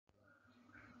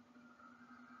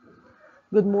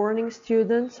Good morning,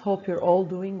 students. Hope you're all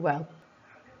doing well.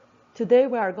 Today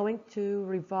we are going to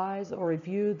revise or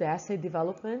review the essay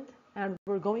development, and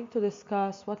we're going to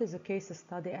discuss what is a case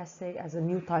study essay as a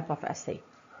new type of essay.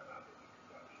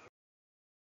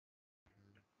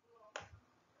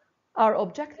 Our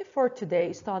objective for today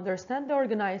is to understand the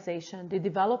organization, the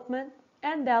development,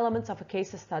 and the elements of a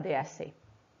case study essay.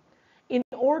 In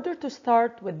order to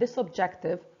start with this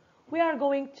objective, we are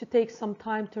going to take some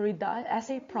time to read the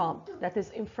essay prompt that is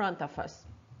in front of us.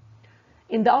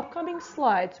 In the upcoming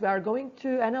slides, we are going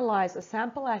to analyze a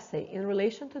sample essay in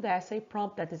relation to the essay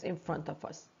prompt that is in front of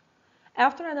us.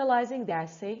 After analyzing the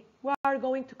essay, we are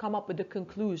going to come up with the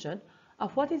conclusion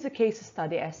of what is a case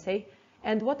study essay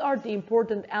and what are the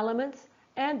important elements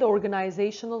and the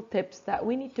organizational tips that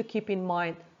we need to keep in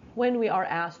mind when we are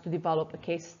asked to develop a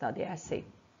case study essay.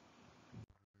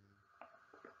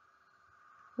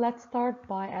 Let's start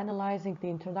by analyzing the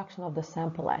introduction of the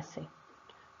sample essay.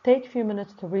 Take a few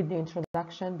minutes to read the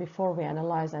introduction before we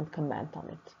analyze and comment on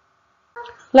it.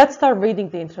 Let's start reading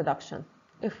the introduction.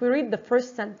 If we read the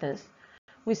first sentence,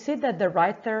 we see that the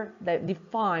writer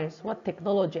defines what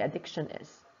technology addiction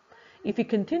is. If we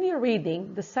continue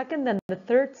reading the second and the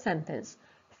third sentence,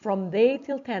 from they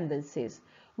till tendencies,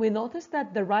 we notice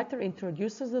that the writer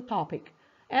introduces the topic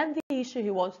and the issue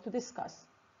he wants to discuss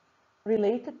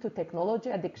related to technology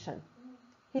addiction.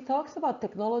 He talks about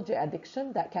technology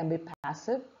addiction that can be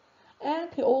passive, and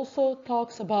he also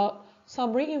talks about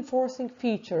some reinforcing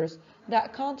features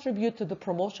that contribute to the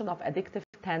promotion of addictive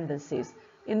tendencies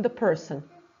in the person.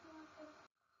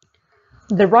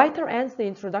 The writer ends the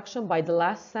introduction by the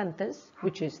last sentence,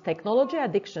 which is technology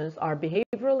addictions are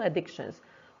behavioral addictions,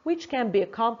 which can be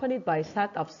accompanied by a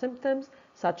set of symptoms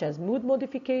such as mood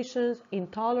modifications,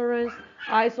 intolerance,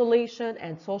 isolation,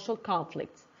 and social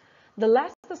conflicts. The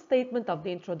last statement of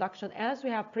the introduction, as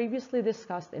we have previously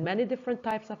discussed in many different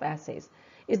types of essays,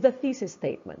 is the thesis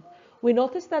statement. We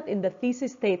notice that in the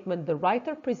thesis statement, the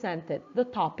writer presented the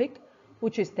topic,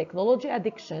 which is technology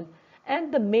addiction,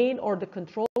 and the main or the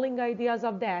controlling ideas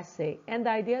of the essay, and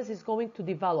the ideas is going to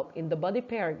develop in the body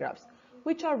paragraphs,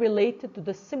 which are related to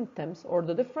the symptoms or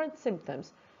the different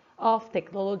symptoms of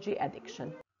technology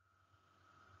addiction.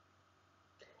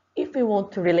 If we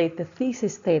want to relate the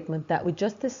thesis statement that we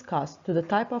just discussed to the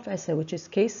type of essay, which is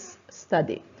case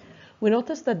study, we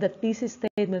notice that the thesis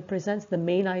statement presents the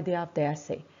main idea of the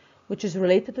essay, which is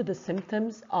related to the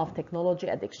symptoms of technology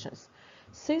addictions.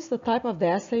 Since the type of the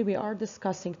essay we are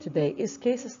discussing today is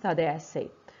case study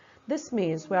essay, this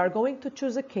means we are going to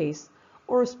choose a case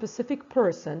or a specific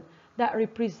person that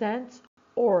represents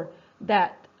or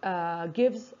that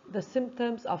gives the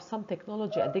symptoms of some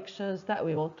technology addictions that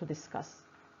we want to discuss.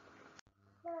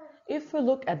 If we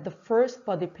look at the first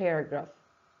body paragraph,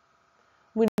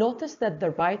 we notice that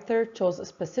the writer chose a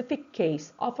specific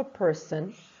case of a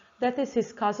person that is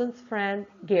his cousin's friend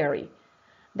Gary,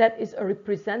 that is a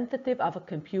representative of a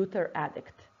computer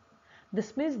addict.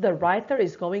 This means the writer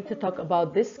is going to talk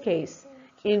about this case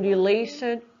in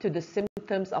relation to the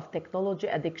symptoms of technology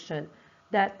addiction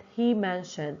that he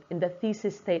mentioned in the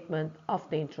thesis statement of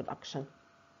the introduction.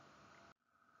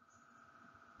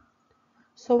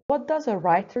 So what does a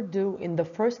writer do in the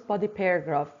first body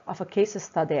paragraph of a case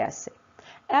study essay?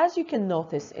 As you can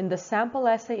notice in the sample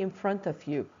essay in front of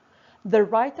you, the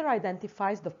writer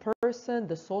identifies the person,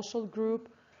 the social group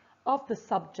of the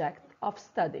subject of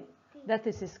study, that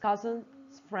is his cousin's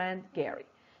friend Gary.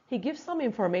 He gives some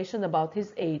information about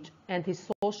his age and his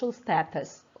social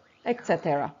status,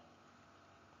 etc.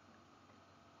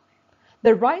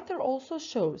 The writer also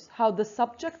shows how the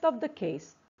subject of the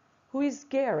case, who is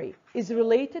Gary, is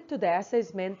related to the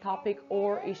essay's main topic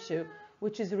or issue,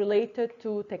 which is related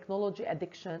to technology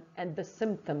addiction and the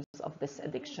symptoms of this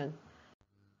addiction.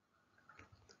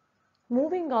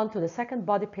 Moving on to the second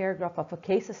body paragraph of a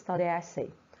case study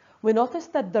essay, we notice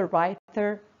that the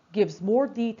writer gives more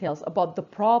details about the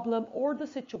problem or the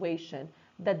situation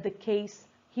that the case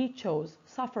he chose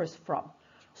suffers from.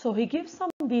 So he gives some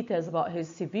details about his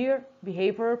severe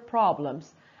behavioral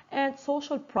problems and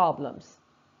social problems.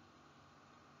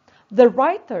 The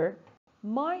writer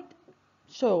might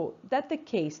show that the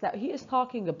case that he is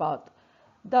talking about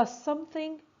does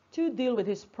something to deal with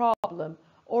his problem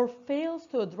or fails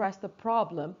to address the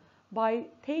problem by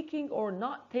taking or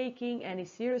not taking any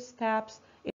serious steps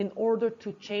in order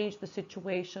to change the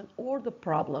situation or the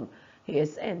problem he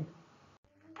is in.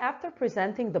 After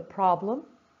presenting the problem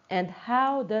and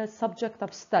how the subject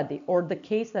of study or the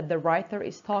case that the writer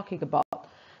is talking about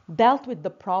dealt with the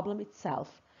problem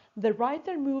itself, the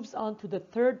writer moves on to the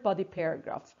third body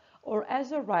paragraph, or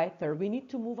as a writer, we need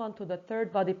to move on to the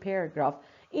third body paragraph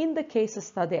in the case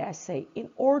study essay in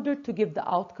order to give the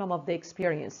outcome of the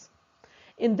experience.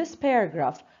 In this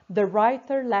paragraph, the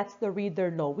writer lets the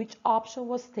reader know which option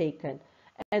was taken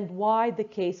and why the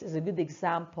case is a good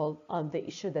example on the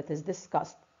issue that is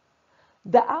discussed.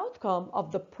 The outcome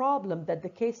of the problem that the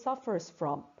case suffers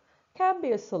from can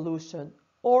be a solution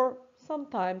or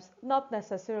sometimes not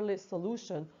necessarily a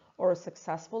solution or a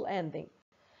successful ending.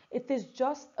 It is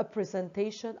just a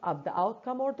presentation of the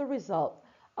outcome or the result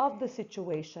of the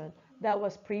situation that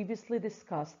was previously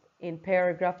discussed in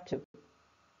paragraph 2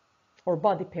 or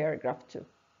body paragraph 2.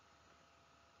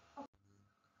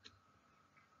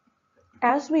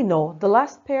 As we know, the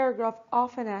last paragraph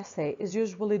of an essay is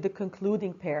usually the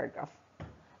concluding paragraph.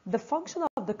 The function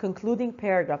of the concluding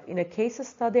paragraph in a case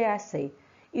study essay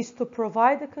is to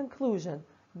provide a conclusion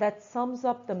that sums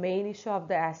up the main issue of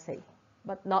the essay,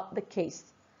 but not the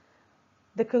case.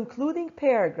 The concluding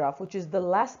paragraph, which is the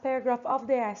last paragraph of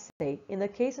the essay in a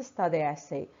case study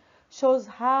essay, shows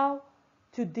how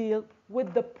to deal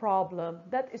with the problem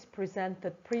that is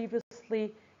presented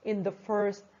previously in the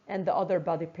first and the other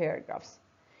body paragraphs.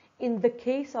 In the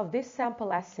case of this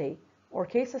sample essay or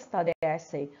case study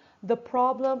essay, the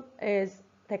problem is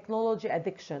technology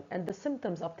addiction and the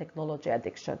symptoms of technology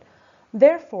addiction.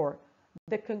 Therefore,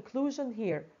 the conclusion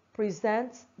here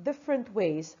presents different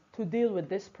ways to deal with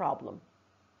this problem.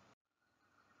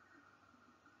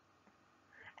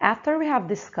 After we have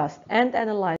discussed and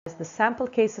analyzed the sample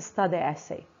case study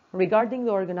essay regarding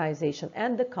the organization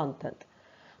and the content,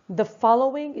 the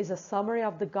following is a summary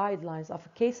of the guidelines of a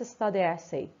case study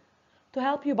essay to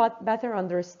help you better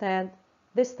understand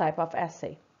this type of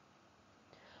essay.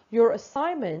 Your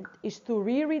assignment is to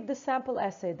reread the sample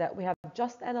essay that we have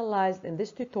just analyzed in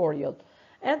this tutorial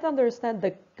and understand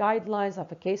the guidelines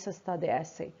of a case study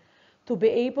essay to be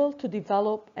able to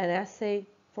develop an essay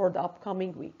for the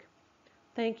upcoming week.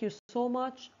 Thank you so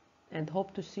much and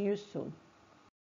hope to see you soon.